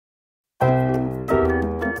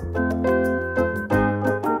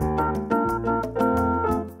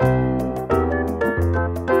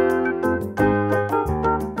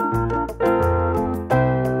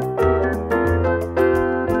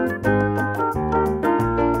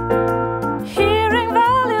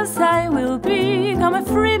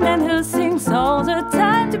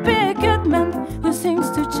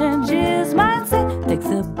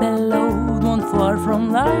far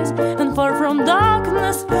from lies and far from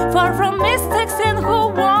darkness, far from mistakes, and who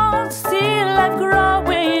wants to see life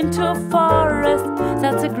growing into a forest.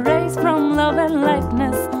 That's a grace from love and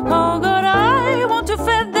lightness. Oh God, I want to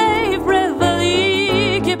feed day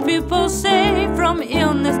reveille, keep people safe from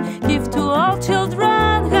illness, give to all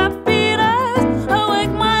children happiness. Awake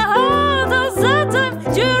my heart all the time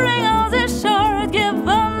during all this short given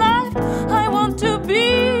life. I want to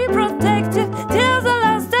be protected till the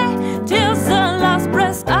last day, till the last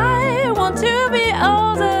breath. I want to be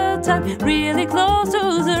all the time really close to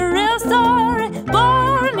the real story.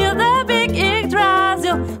 Born near the big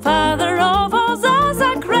Yggdrasil, Father of all the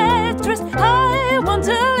sacred trees. I want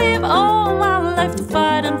to live all my life to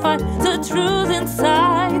fight and find the truth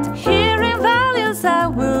inside. Hearing values, I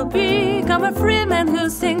will become a free man who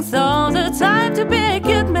sings all the time to be a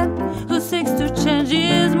good man, who seeks to change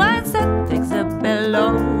his mindset. Takes a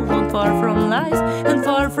below, far from lies and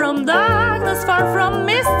far from darkness, far from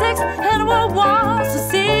mistakes, and what wants to